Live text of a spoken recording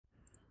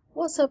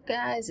What's up,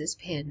 guys? It's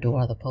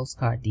Pandora, the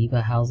Postcard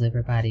Diva. How's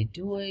everybody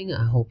doing?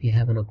 I hope you're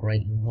having a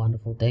great and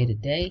wonderful day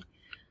today.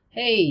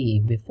 Hey,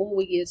 before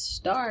we get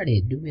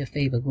started, do me a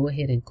favor, go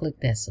ahead and click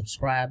that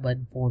subscribe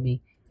button for me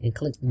and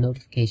click the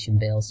notification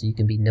bell so you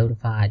can be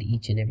notified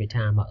each and every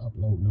time I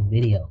upload new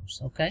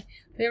videos, okay?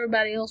 For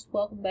everybody else,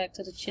 welcome back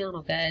to the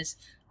channel, guys.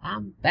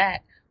 I'm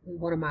back with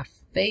one of my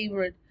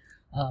favorite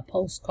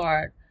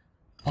postcard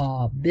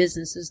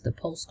businesses, the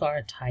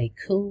Postcard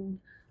Tycoon.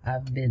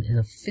 I've been an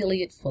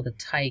affiliate for the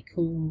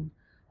Tycoon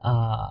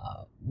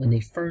when they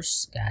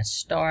first got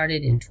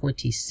started in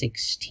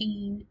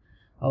 2016.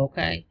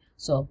 Okay,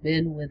 so I've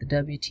been with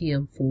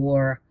WTM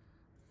for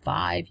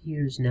 5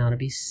 years now. It'll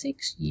be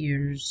 6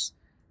 years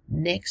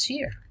next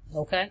year.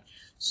 Okay,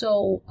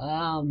 so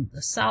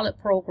a solid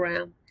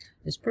program.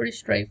 It's pretty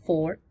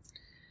straightforward.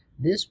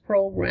 This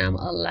program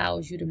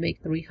allows you to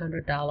make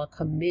 $300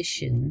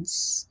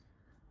 commissions.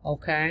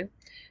 Okay,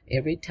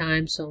 every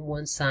time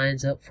someone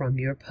signs up from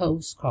your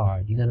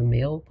postcard. You're going to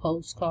mail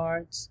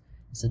postcards.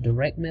 It's a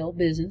direct mail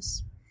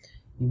business.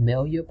 You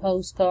mail your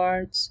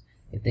postcards.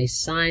 If they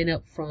sign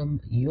up from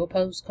your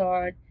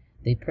postcard,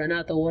 they print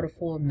out the order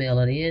form, mail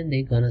it in.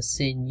 They're going to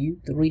send you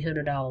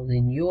 $300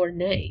 in your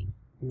name,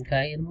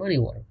 okay, in a money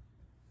order.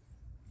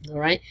 All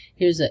right,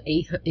 here's a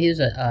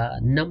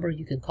number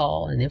you can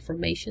call, an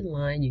information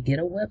line. You get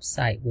a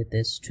website with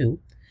this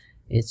too.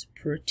 It's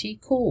pretty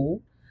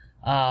cool.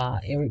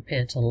 Eric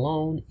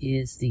Pantalone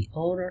is the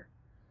owner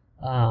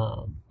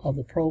of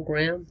the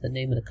program. The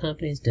name of the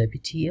company is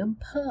WTM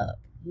Pub.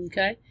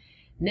 Okay,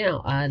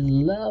 now I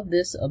love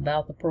this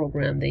about the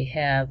program. They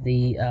have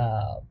the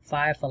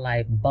 5 for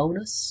Life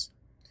bonus.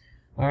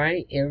 All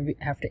right,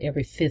 after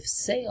every 5th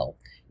sale,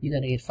 you're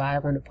going to get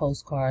 500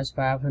 postcards,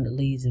 500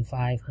 leads, and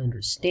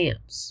 500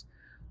 stamps.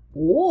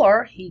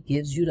 Or he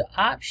gives you the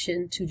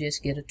option to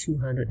just get a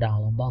 $200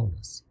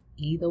 bonus.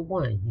 Either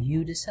one,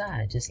 you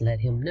decide. Just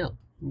let him know.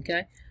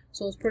 Okay,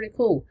 so it's pretty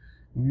cool.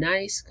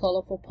 Nice,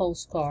 colorful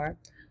postcard.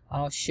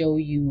 I'll show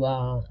you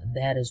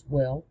that as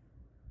well.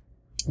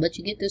 But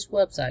you get this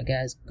website,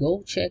 guys.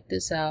 Go check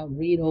this out.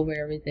 Read over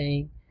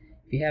everything.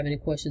 If you have any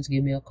questions,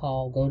 give me a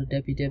call. Go to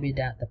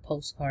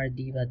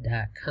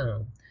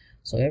www.thepostcarddiva.com.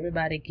 So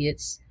everybody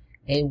gets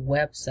a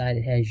website.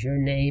 It has your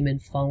name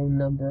and phone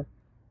number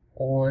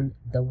on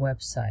the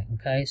website.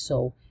 Okay,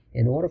 so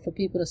in order for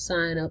people to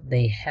sign up,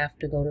 they have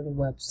to go to the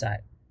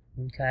website.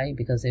 Okay,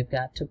 because they've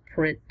got to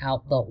print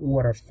out the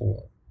order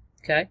form.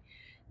 Okay,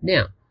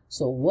 now,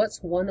 so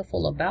what's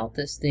wonderful about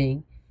this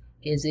thing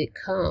is it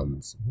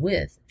comes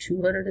with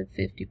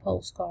 250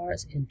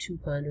 postcards and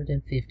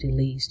 250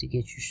 leads to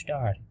get you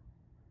started.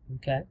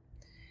 Okay,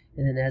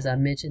 and then as I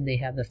mentioned, they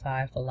have the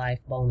 5 for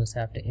Life bonus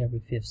after every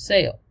 5th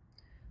sale.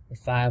 The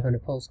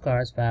 500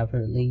 postcards,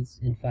 500 leads,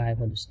 and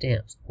 500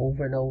 stamps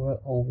over and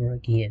over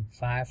again.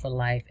 5 for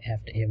Life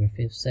after every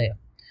 5th sale.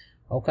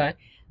 Okay.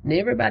 And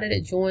everybody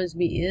that joins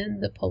me in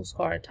the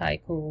Postcard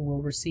Tycoon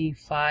will receive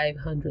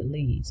 500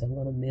 leads. I'm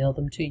going to mail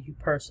them to you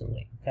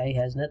personally. Okay, it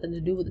has nothing to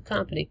do with the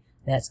company.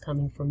 That's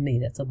coming from me.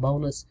 That's a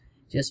bonus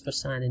just for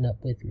signing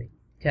up with me.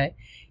 Okay,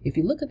 if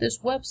you look at this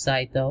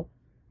website, though,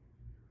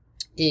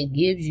 it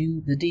gives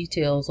you the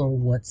details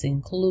on what's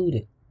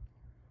included.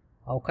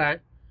 Okay,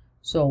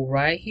 so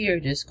right here,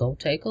 just go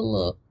take a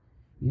look.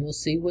 You'll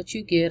see what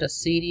you get: a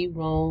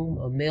CD-ROM,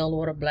 a mail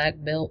order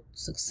black belt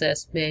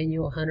success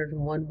manual,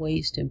 101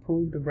 ways to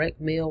improve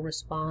direct mail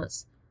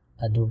response,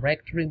 a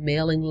directory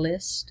mailing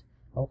list.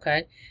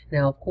 Okay,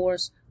 now of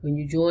course when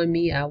you join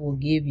me, I will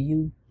give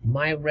you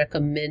my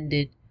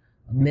recommended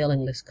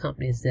mailing list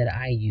companies that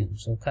I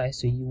use. Okay,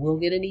 so you will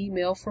get an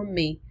email from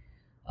me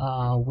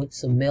with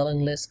some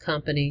mailing list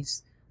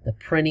companies, the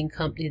printing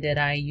company that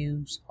I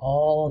use,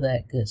 all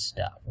that good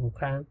stuff.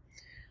 Okay,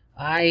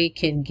 I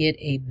can get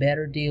a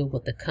better deal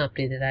with the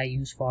company that I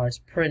use as far as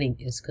printing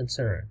is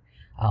concerned.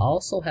 I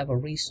also have a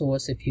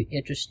resource if you're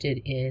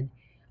interested in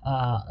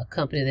a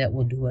company that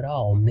will do it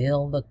all.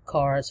 Mail the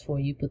cards for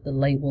you, put the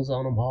labels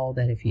on them, all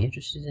that. If you're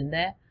interested in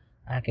that,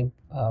 I can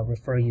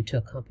refer you to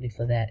a company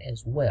for that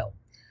as well.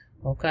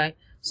 Okay,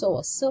 so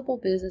a simple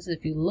business.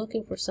 If you're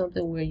looking for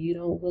something where you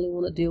don't really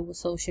want to deal with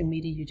social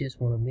media, you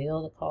just want to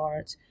mail the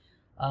cards,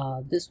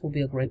 this will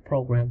be a great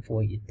program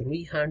for you.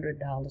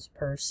 $300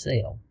 per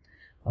sale.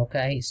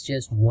 Okay, it's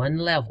just one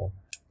level,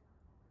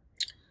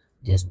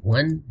 just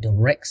one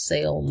direct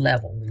sale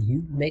level. When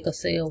you make a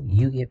sale,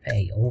 you get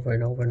paid over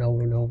and over and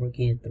over and over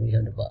again,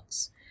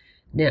 $300.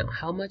 Now,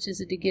 how much is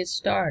it to get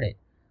started?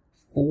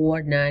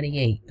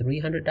 $4.98.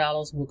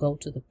 $300 will go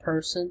to the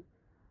person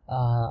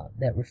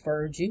that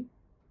referred you,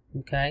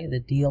 okay, the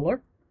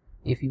dealer,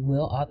 if you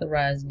will,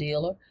 authorized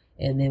dealer,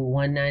 and then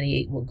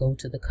 $198 will go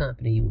to the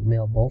company. You will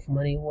mail both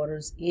money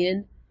orders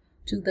in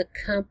to the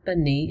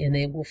company, and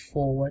they will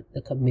forward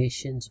the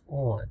commissions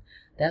on.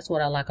 That's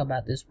what I like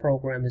about this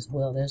program as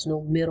well. There's no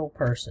middle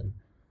person.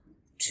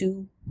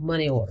 2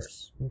 money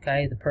orders.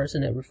 Okay, the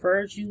person that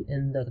refers you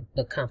and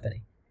the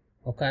company.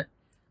 Okay,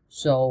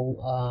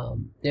 so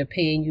they're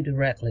paying you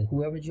directly.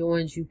 Whoever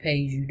joins you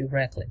pays you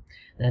directly.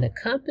 Now the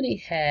company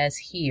has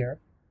here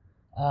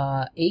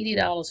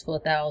 $80 for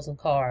 1,000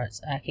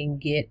 cards. I can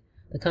get,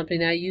 the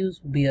company I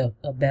use will be a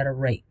better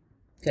rate.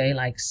 Okay,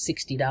 like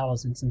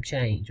 $60 and some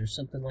change or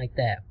something like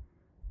that.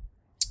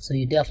 So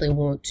you definitely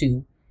want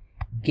to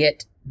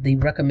get the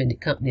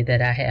recommended company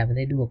that I have, and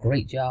they do a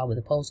great job with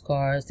the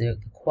postcards. The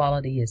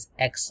quality is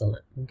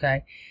excellent.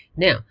 Okay,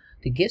 now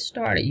to get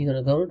started, you're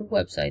going to go to the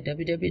website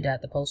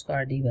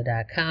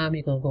www.thepostcarddiva.com.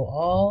 You're going to go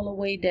all the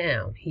way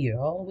down here,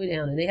 all the way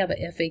down, and they have a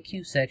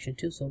FAQ section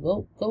too.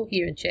 So go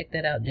here and check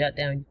that out. Jot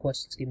down your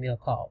questions. Give me a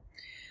call.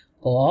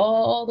 Go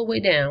all the way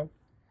down.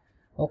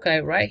 Okay,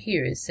 right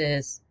here it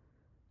says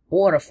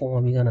order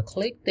form. You're going to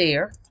click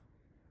there.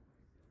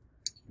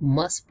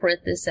 Must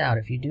print this out.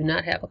 If you do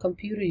not have a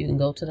computer, you can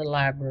go to the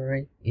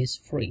library. It's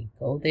free.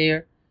 Go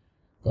there,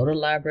 go to the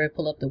library,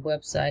 pull up the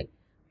website,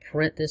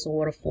 print this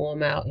order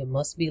form out. It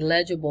must be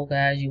legible,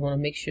 guys. You want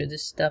to make sure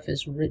this stuff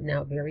is written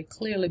out very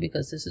clearly,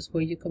 because this is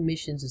where your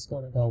commissions is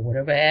going to go,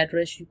 whatever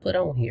address you put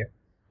on here.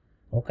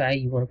 Okay,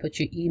 you want to put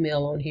your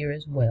email on here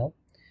as well,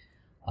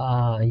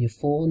 your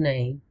full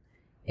name,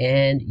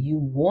 and you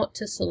want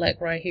to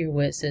select right here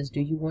where it says, do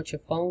you want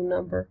your phone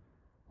number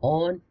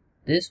on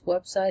this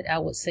website? I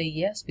would say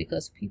yes,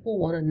 because people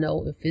want to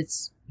know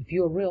if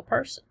you're a real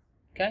person,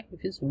 okay,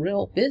 if it's a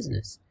real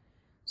business.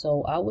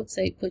 So I would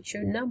say put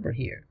your number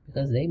here,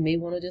 because they may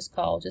want to just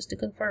call just to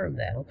confirm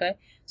that. Okay,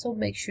 so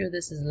make sure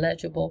this is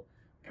legible,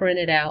 print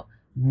it out,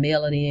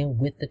 mail it in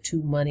with the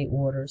 2 money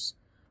orders,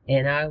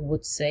 and I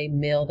would say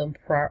mail them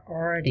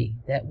priority.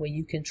 That way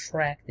you can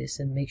track this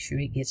and make sure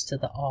it gets to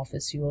the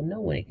office. You'll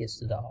know when it gets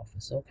to the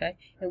office. Okay,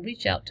 and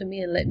reach out to me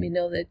and let me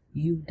know that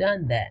you've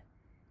done that.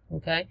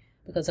 Okay,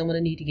 because I'm going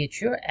to need to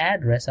get your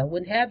address. I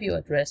wouldn't have your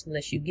address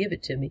unless you give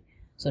it to me,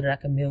 so that I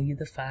can mail you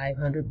the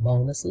 500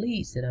 bonus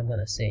leads that I'm going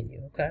to send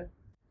you. Okay.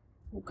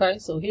 Okay,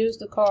 so here's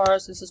the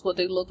cards. This is what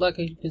they look like.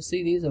 As you can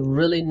see, these are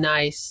really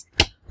nice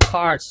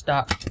card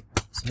stock.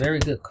 It's very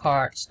good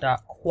card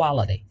stock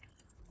quality.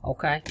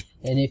 Okay,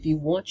 and if you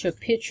want your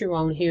picture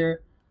on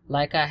here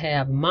like I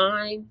have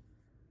mine,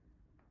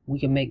 we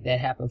can make that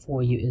happen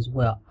for you as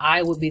well.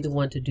 I would be the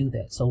one to do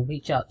that. So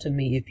reach out to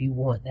me if you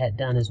want that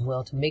done as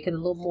well, to make it a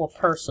little more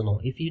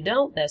personal. If you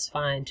don't, that's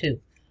fine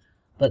too.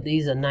 But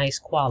these are nice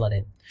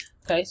quality.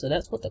 Okay, so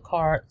that's what the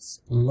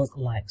cards look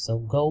like. So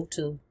go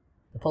to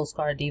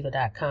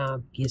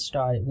thepostcarddiva.com, get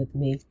started with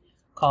me.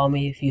 Call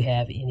me if you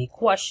have any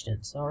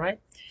questions. All right.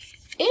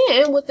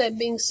 And with that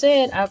being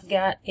said, I've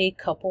got a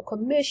couple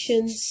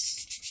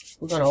commissions.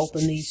 We're going to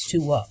open these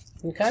 2 up.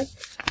 Okay,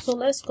 so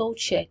let's go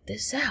check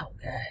this out,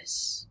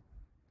 guys.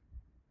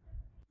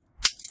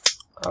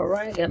 All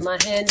right, got my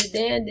handy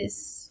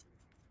dandies.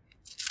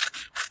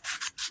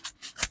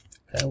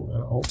 Okay, we're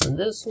going to open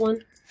this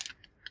one.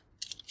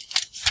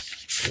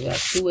 We got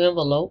 2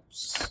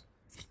 envelopes.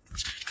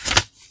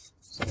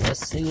 So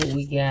let's see what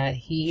we got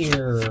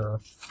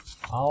here.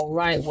 All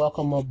right,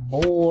 welcome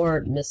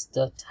aboard,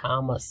 Mr.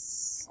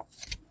 Thomas.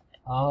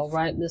 All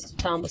right, Mr.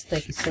 Thomas,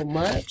 thank you so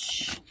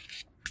much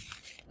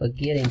for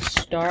getting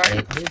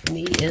started with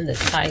me in the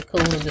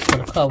Tycoon. I'm just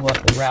going to cover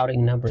up the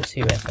routing numbers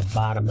here at the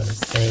bottom of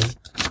this thing.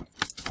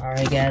 All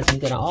right, guys,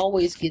 you're going to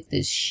always get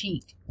this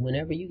sheet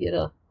whenever you get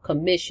a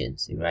commission.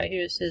 See right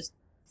here, it says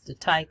the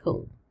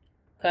Tycoon.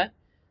 Okay,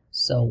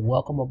 so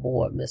welcome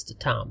aboard, Mr.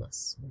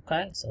 Thomas.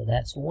 Okay, so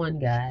that's 1,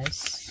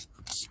 guys.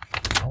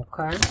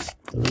 Okay,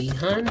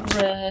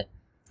 300.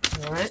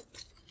 All right,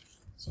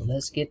 so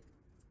let's get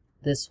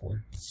this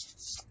one.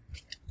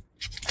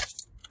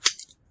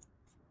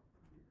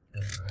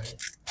 All right,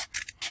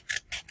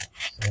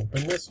 so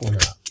open this one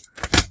up.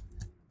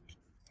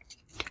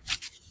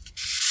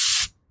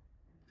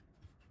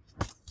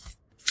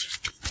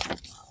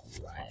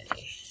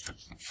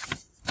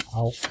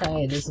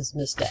 Okay, this is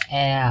Mr.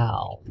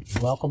 Al.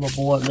 Welcome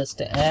aboard,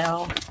 Mr.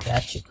 Al.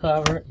 Got you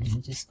covered. Let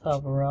me just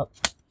cover up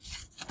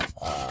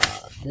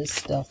this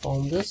stuff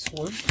on this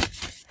one.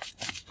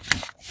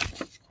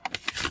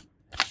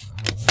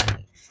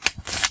 Alright.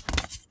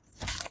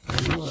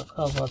 You want to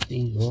cover up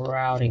these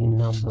routing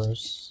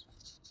numbers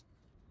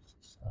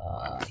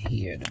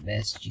here the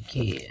best you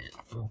can.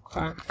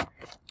 Okay.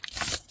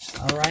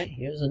 Alright,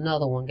 here's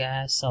another one,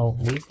 guys. So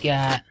we've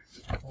got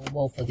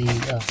both of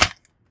these up.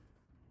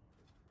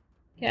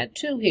 Got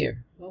 2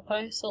 here.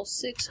 Okay, so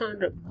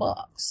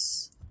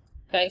 $600.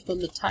 Okay,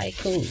 from the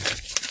Tycoon.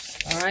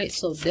 Alright,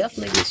 so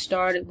definitely get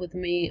started with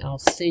me. I'll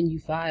send you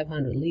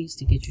 500 leads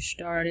to get you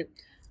started.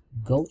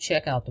 Go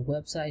check out the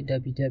website,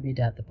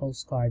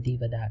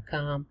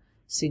 www.thepostcarddiva.com.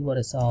 See what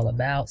it's all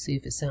about. See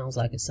if it sounds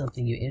like it's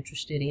something you're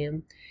interested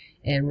in.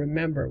 And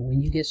remember,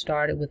 when you get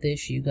started with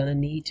this, you're going to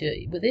need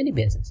to, with any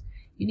business,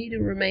 you need to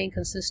remain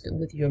consistent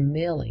with your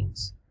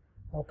mailings.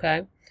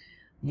 Okay?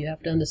 You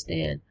have to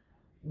understand,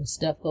 when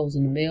stuff goes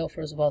in the mail,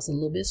 first of all, it's a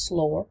little bit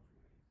slower.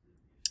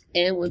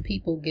 And when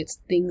people get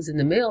things in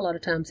the mail, a lot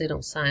of times they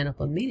don't sign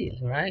up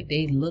immediately, right?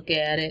 They look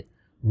at it,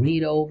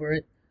 read over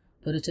it,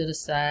 put it to the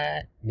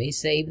side, may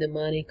save the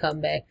money,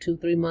 come back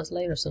 2-3 months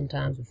later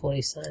sometimes before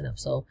they sign up.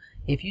 So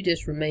if you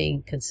just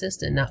remain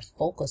consistent, not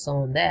focus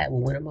on that,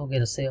 well, when I'm going to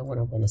get a sale, when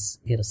I'm going to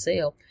get a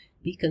sale,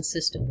 be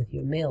consistent with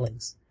your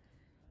mailings.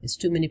 It's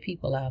too many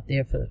people out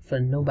there for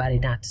nobody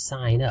not to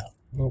sign up.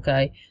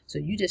 Okay, so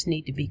you just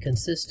need to be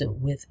consistent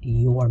with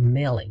your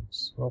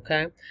mailings.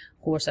 Okay,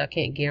 of course, I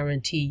can't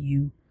guarantee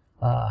you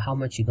how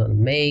much you're going to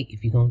make,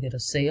 if you're going to get a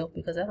sale,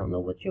 because I don't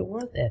know what your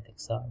worth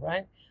ethics are,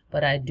 right?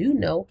 But I do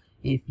know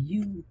if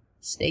you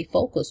stay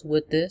focused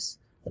with this,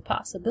 the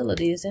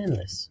possibility is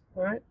endless.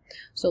 All right,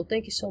 so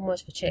thank you so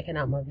much for checking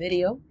out my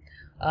video.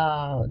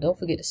 Don't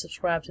forget to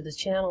subscribe to the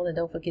channel, and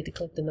don't forget to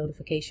click the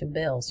notification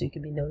bell so you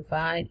can be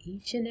notified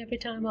each and every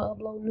time I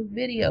upload new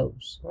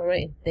videos. All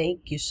right,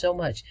 thank you so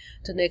much.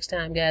 Till next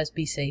time, guys,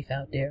 be safe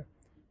out there.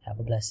 Have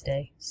a blessed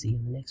day. See you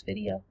in the next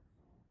video.